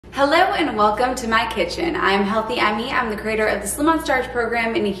Hello and welcome to my kitchen. I'm Healthy Emmie. I'm the creator of the Slim on Starch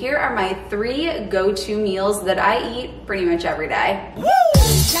program, and here are my 3 go-to meals that I eat pretty much every day. Woo!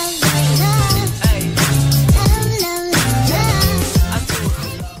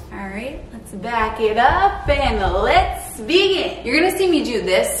 Alright, let's back it up and let's begin. You're gonna see me do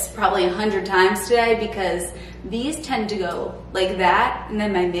this probably 100 times today because these tend to go like that and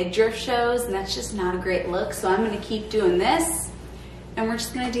then my midriff shows, and that's just not a great look. So I'm gonna keep doing this and we're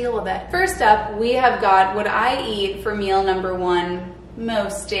just gonna deal with it. First up, we have got what I eat for meal number 1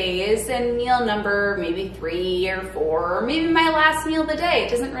 most days, and meal number maybe 3 or 4, or maybe my last meal of the day. It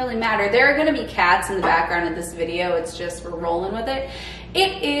doesn't really matter. There are gonna be cats in the background of this video. It's just we're rolling with it.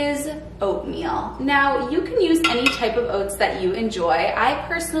 It is oatmeal. Now, you can use any type of oats that you enjoy. I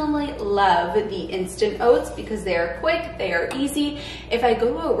personally love the instant oats because they are quick, they are easy. If I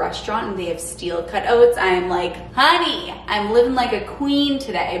go to a restaurant and they have steel cut oats, I am like, honey, I'm living like a queen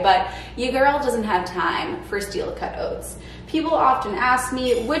today, but your girl doesn't have time for steel cut oats. People often ask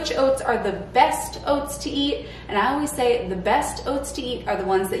me which oats are the best oats to eat, and I always say the best oats to eat are the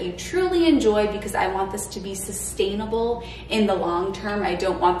ones that you truly enjoy, because I want this to be sustainable in the long term. I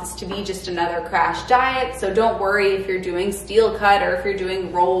don't want this to be just another crash diet, so don't worry if you're doing steel cut or if you're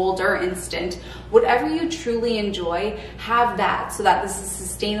doing rolled or instant. Whatever you truly enjoy, have that so that this is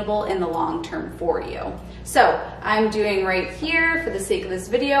sustainable in the long term for you. So I'm doing right here, for the sake of this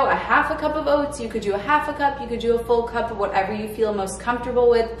video, a half a cup of oats. You could do a half a cup, you could do a full cup, whatever you feel most comfortable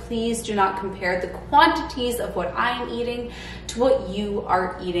with. Please do not compare the quantities of what I'm eating to what you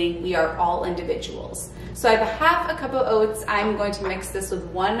are eating. We are all individuals. So I have a half a cup of oats. I'm going to mix this with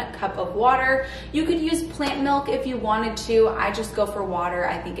 1 cup of water. You could use plant milk if you wanted to. I just go for water.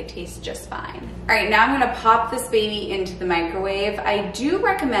 I think it tastes just fine. All right, now I'm gonna pop this baby into the microwave. I do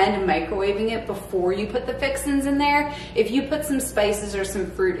recommend microwaving it before you put the fixins in there. If you put some spices or some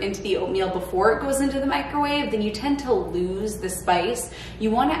fruit into the oatmeal before it goes into the microwave, then you tend to lose the spice.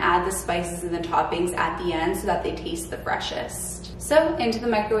 You wanna add the spices and the toppings at the end so that they taste the freshest. So into the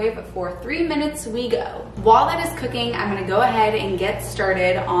microwave for 3 minutes we go. While that is cooking, I'm gonna go ahead and get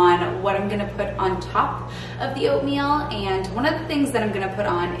started on what I'm gonna put on top of the oatmeal. And one of the things that I'm gonna put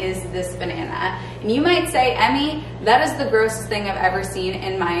on is this banana. And you might say, Emmie, that is the grossest thing I've ever seen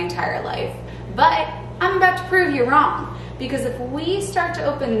in my entire life. But I'm about to prove you wrong. Because if we start to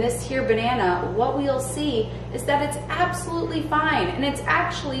open this here banana, what we'll see is that it's absolutely fine and it's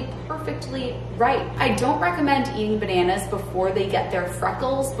actually perfectly right. I don't recommend eating bananas before they get their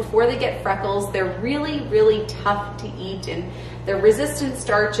freckles. Before they get freckles, they're really, really tough to eat, and they're resistant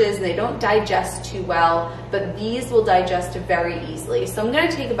starches and they don't digest too well, but these will digest very easily. So I'm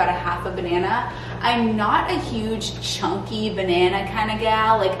gonna take about a half a banana. I'm not a huge chunky banana kind of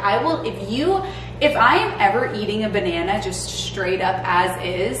gal. Like I will, if I am ever eating a banana just straight up as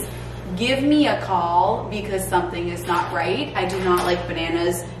is, give me a call because something is not right. I do not like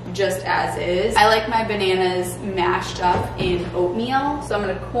bananas just as is. I like my bananas mashed up in oatmeal. So I'm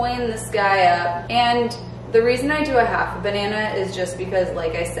gonna coin this guy up. And the reason I do a half a banana is just because,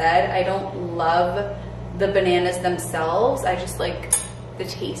 like I said, I don't love the bananas themselves. I just like the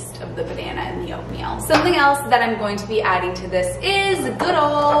taste of the banana and the oatmeal. Something else that I'm going to be adding to this is good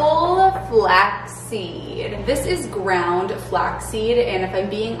old flaxseed. This is ground flaxseed, and if I'm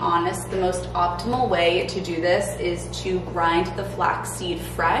being honest, the most optimal way to do this is to grind the flaxseed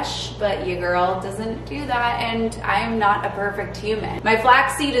fresh, but your girl doesn't do that, and I am not a perfect human. My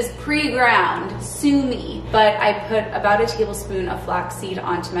flaxseed is pre-ground, sue me, but I put about a tablespoon of flaxseed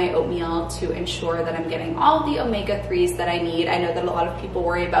onto my oatmeal to ensure that I'm getting all the omega-3s that I need. I know that a lot of people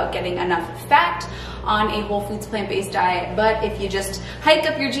worry about getting enough fat on a whole foods plant-based diet, but if you just hike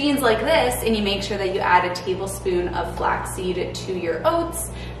up your jeans like this and you make sure that you add a tablespoon of flaxseed to your oats,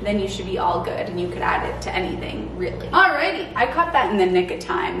 then you should be all good, and you could add it to anything, really. Alrighty, I caught that in the nick of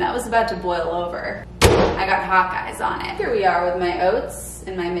time. That was about to boil over. I got Hawkeyes on it. Here we are with my oats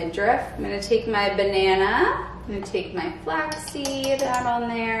and my midriff. I'm gonna take my banana, I'm gonna take my flaxseed, add on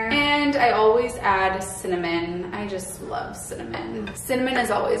there, and I always add cinnamon. I just love cinnamon. Cinnamon is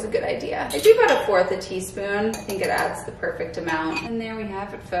always a good idea. I do about 1/4 teaspoon. I think it adds the perfect amount. And there we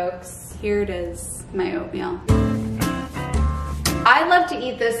have it, folks. Here it is, my oatmeal. I love to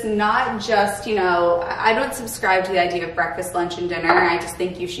eat this not just, I don't subscribe to the idea of breakfast, lunch, and dinner. I just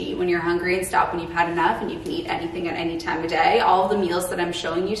think you should eat when you're hungry and stop when you've had enough, and you can eat anything at any time of day. All of the meals that I'm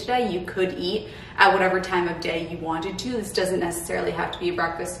showing you today, you could eat at whatever time of day you wanted to. This doesn't necessarily have to be a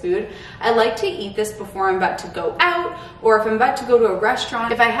breakfast food. I like to eat this before I'm about to go out, or if I'm about to go to a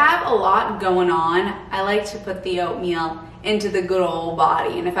restaurant. If I have a lot going on, I like to put the oatmeal into the good old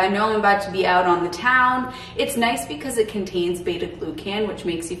body. And if I know I'm about to be out on the town, it's nice because it contains beta-glucan, which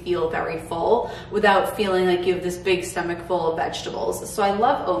makes you feel very full without feeling like you have this big stomach full of vegetables. So I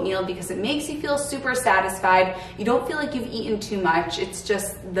love oatmeal because it makes you feel super satisfied. You don't feel like you've eaten too much. It's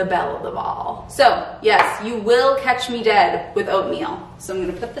just the belle of the ball. So yes, you will catch me dead with oatmeal. So I'm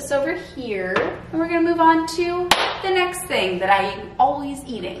gonna put this over here and we're gonna move on to the next thing that I'm always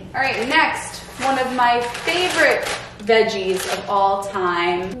eating. All right, next, one of my favorite veggies of all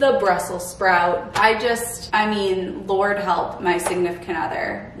time, the Brussels sprout. I mean, Lord help my significant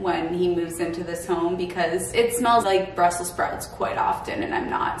other when he moves into this home because it smells like Brussels sprouts quite often and I'm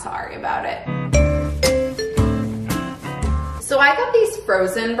not sorry about it. So I got these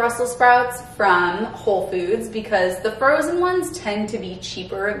frozen Brussels sprouts from Whole Foods because the frozen ones tend to be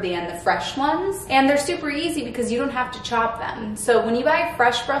cheaper than the fresh ones. And they're super easy because you don't have to chop them. So when you buy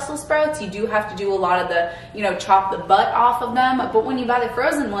fresh Brussels sprouts, you do have to do a lot of the, chop the butt off of them. But when you buy the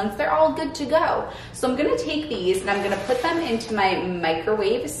frozen ones, they're all good to go. So I'm gonna take these and I'm gonna put them into my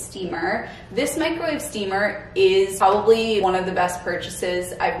microwave steamer. This microwave steamer is probably one of the best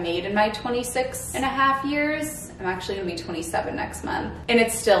purchases I've made in my 26.5 years. I'm actually gonna be 27 next month. And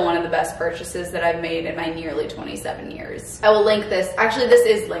it's still one of the best purchases that I've made in my nearly 27 years. I will link this. Actually, this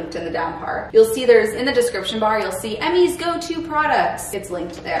is linked in the down part. You'll see in the description bar, you'll see Emmie's go-to products. It's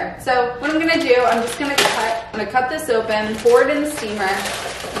linked there. So what I'm gonna do, I'm gonna cut this open, pour it in the steamer.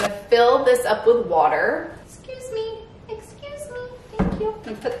 I'm gonna fill this up with water. Excuse me, thank you. I'm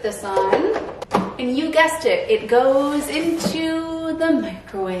gonna put this on. And you guessed it, it goes into the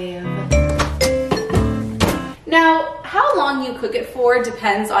microwave. Now, how long you cook it for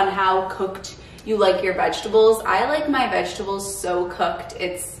depends on how cooked you like your vegetables. I like my vegetables so cooked,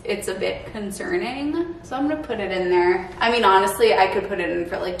 it's a bit concerning. So I'm gonna put it in there. I mean, honestly, I could put it in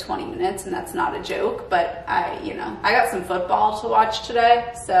for like 20 minutes and that's not a joke, but I got some football to watch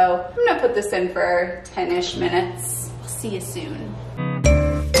today. So I'm gonna put this in for 10-ish minutes. I'll see you soon.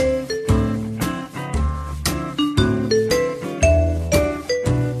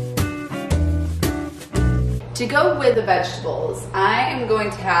 To go with the vegetables, I am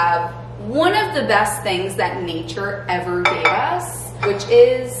going to have one of the best things that nature ever gave us, which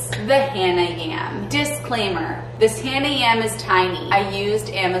is the Hannah yam. Disclaimer, this Hannah yam is tiny. I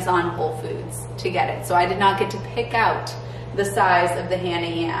used Amazon Whole Foods to get it, so I did not get to pick out the size of the Hannah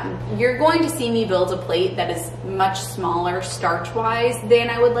yam. You're going to see me build a plate that is much smaller starch-wise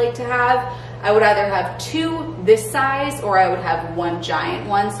than I would like to have. I would either have two this size or I would have one giant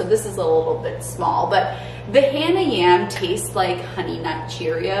one, so this is a little bit small, but the Hannah yam tastes like Honey Nut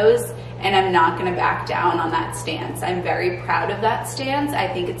Cheerios, and I'm not gonna back down on that stance. I'm very proud of that stance. I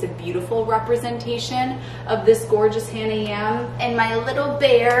think it's a beautiful representation of this gorgeous Hannah yam, and my little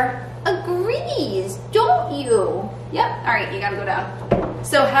bear agrees, don't you? Yep, all right, you gotta go down.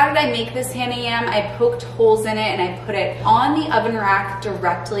 So how did I make this Hannah yam? I poked holes in it and I put it on the oven rack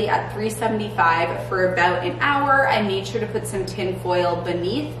directly at 375 for about an hour. I made sure to put some tin foil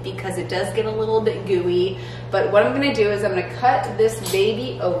beneath because it does get a little bit gooey. But what I'm gonna do is I'm gonna cut this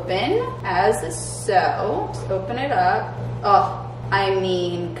baby open as so. Just open it up. Oh, I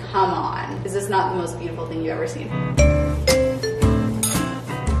mean, come on. Is this not the most beautiful thing you've ever seen?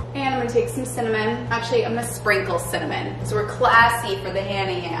 I'm gonna take some cinnamon. Actually, I'm gonna sprinkle cinnamon. So we're classy for the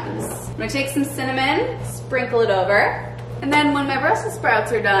Hannah yams. I'm gonna take some cinnamon, sprinkle it over. And then when my Brussels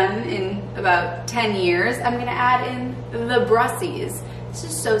sprouts are done in about 10 years, I'm gonna add in the Brussies. This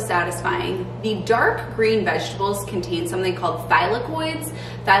is so satisfying. The dark green vegetables contain something called thylakoids.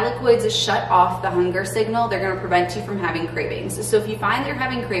 Thylakoids shut off the hunger signal. They're gonna prevent you from having cravings. So if you find that you're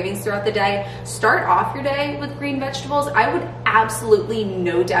having cravings throughout the day, start off your day with green vegetables. I would absolutely,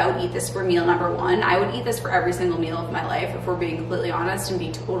 no doubt, eat this for meal number one. I would eat this for every single meal of my life, if we're being completely honest, and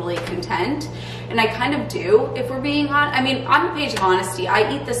be totally content. And I kind of do, if we're being honest. I mean, on the page of honesty,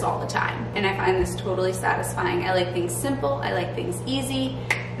 I eat this all the time, and I find this totally satisfying. I like things simple, I like things easy,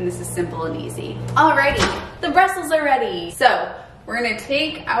 and this is simple and easy. Alrighty, the Brussels are ready. So we're gonna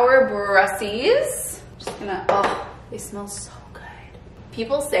take our Brussies. Just gonna, oh, they smell so good.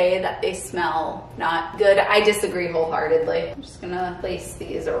 People say that they smell not good. I disagree wholeheartedly. I'm just gonna place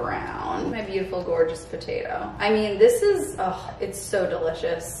these around my beautiful, gorgeous potato. I mean, this is, oh, it's so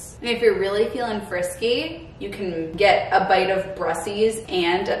delicious. And if you're really feeling frisky, you can get a bite of Brussies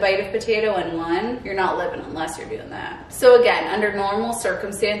and a bite of potato in one. You're not living unless you're doing that. So again, under normal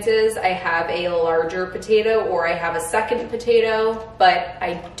circumstances, I have a larger potato or I have a second potato, but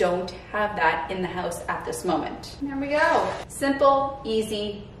I don't have that in the house at this moment. There we go. Simple,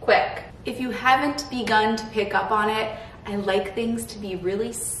 easy, quick. If you haven't begun to pick up on it, I like things to be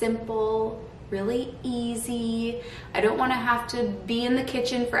really simple really easy. I don't want to have to be in the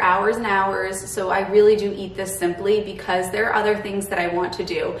kitchen for hours and hours, so I really do eat this simply because there are other things that I want to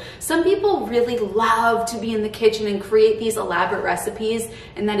do. Some people really love to be in the kitchen and create these elaborate recipes,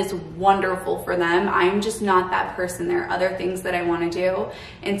 and that is wonderful for them. I'm just not that person. There are other things that I want to do,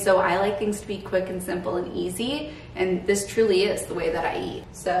 and so I like things to be quick and simple and easy, and this truly is the way that I eat.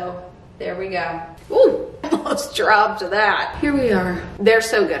 So there we go. Ooh, almost dropped that. Here we are. They're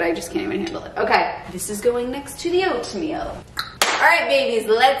so good, I just can't even handle it. Okay, this is going next to the oatmeal. All right, babies,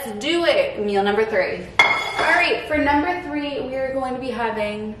 let's do it. Meal number 3. All right, for number 3, we are going to be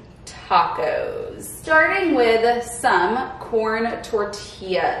having tacos. Starting with some corn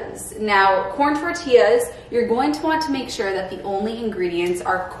tortillas. Now, corn tortillas, you're going to want to make sure that the only ingredients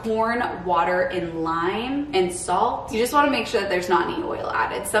are corn, water, and lime, and salt. You just want to make sure that there's not any oil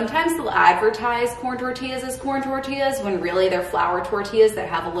added. Sometimes they'll advertise corn tortillas as corn tortillas when really they're flour tortillas that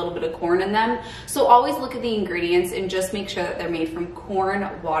have a little bit of corn in them. So always look at the ingredients and just make sure that they're made from corn,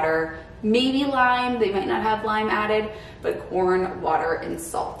 water, maybe lime. They might not have lime added, but corn, water, and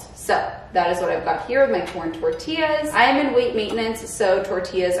salt. So that is what I've got here with my corn tortillas. I am in weight maintenance, so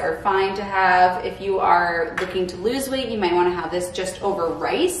tortillas are fine to have. If you are looking to lose weight, you might want to have this just over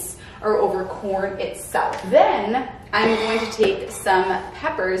rice or over corn itself. Then I'm going to take some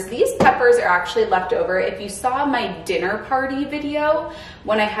peppers. These peppers are actually left over. If you saw my dinner party video,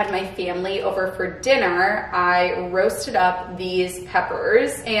 when I had my family over for dinner, I roasted up these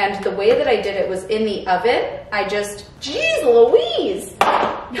peppers, and the way that I did it was in the oven. I just, geez Louise.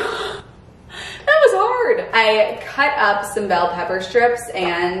 That was hard. I cut up some bell pepper strips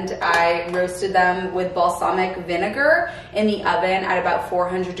and I roasted them with balsamic vinegar in the oven at about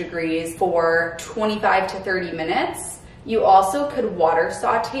 400 degrees for 25 to 30 minutes. You also could water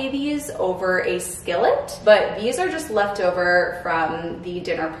saute these over a skillet, but these are just leftover from the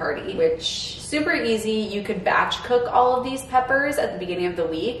dinner party, which super easy. You could batch cook all of these peppers at the beginning of the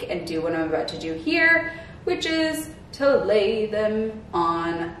week and do what I'm about to do here, which is to lay them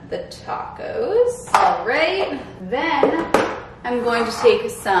on the tacos. All right, then I'm going to take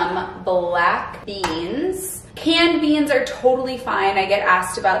some black beans. Canned beans are totally fine. I get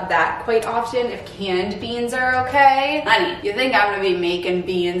asked about that quite often, if canned beans are okay. Honey, you think I'm gonna be making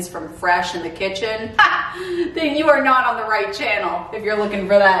beans from fresh in the kitchen? Ha! Then you are not on the right channel if you're looking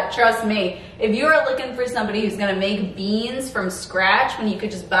for that. Trust me. If you are looking for somebody who's gonna make beans from scratch when you could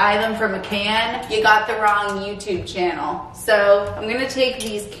just buy them from a can, you got the wrong YouTube channel. So I'm gonna take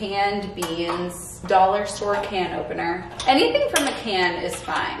these canned beans, dollar store can opener. Anything from a can is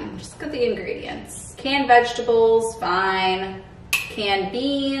fine. Just look at the ingredients. Canned vegetables, fine. Canned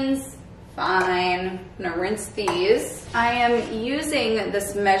beans, fine. I'm gonna rinse these. I am using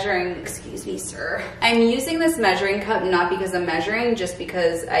this measuring, excuse me, sir. I'm using this measuring cup not because I'm measuring, just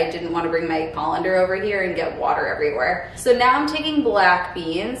because I didn't want to bring my colander over here and get water everywhere. So now I'm taking black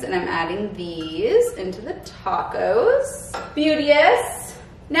beans and I'm adding these into the tacos. Beauteous.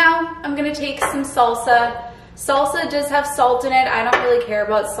 Now I'm gonna take some salsa. Salsa does have salt in it. I don't really care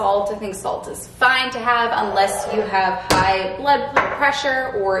about salt. I think salt is fine to have unless you have high blood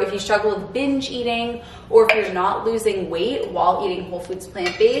pressure, or if you struggle with binge eating, or if you're not losing weight while eating whole foods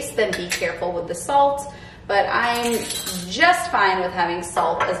plant-based, then be careful with the salt. But I'm just fine with having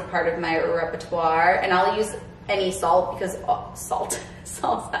salt as a part of my repertoire, and I'll use any salt because,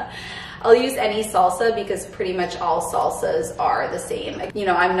 salsa. I'll use any salsa because pretty much all salsas are the same. You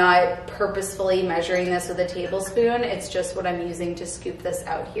know, I'm not purposefully measuring this with a tablespoon. It's just what I'm using to scoop this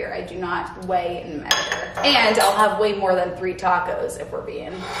out here. I do not weigh and measure. And I'll have way more than 3 tacos if we're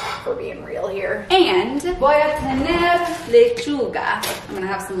being real here. And voy a tener lechuga. I'm gonna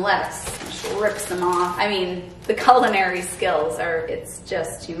have some lettuce. Just rip some off. I mean, the culinary skills are, it's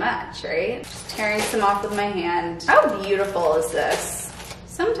just too much, right? Just tearing some off with my hand. How beautiful is this?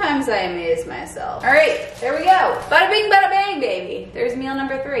 Sometimes I amaze myself. All right, there we go. Bada bing, bada bang, baby. There's meal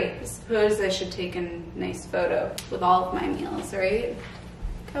number 3. I suppose I should take a nice photo with all of my meals, right?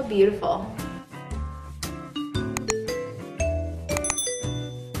 Look how beautiful.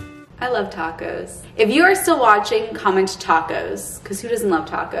 I love tacos. If you are still watching, comment tacos, because who doesn't love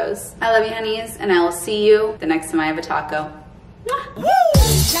tacos? I love you, honeys, and I will see you the next time I have a taco. Mwah.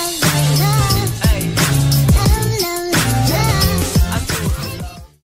 Woo!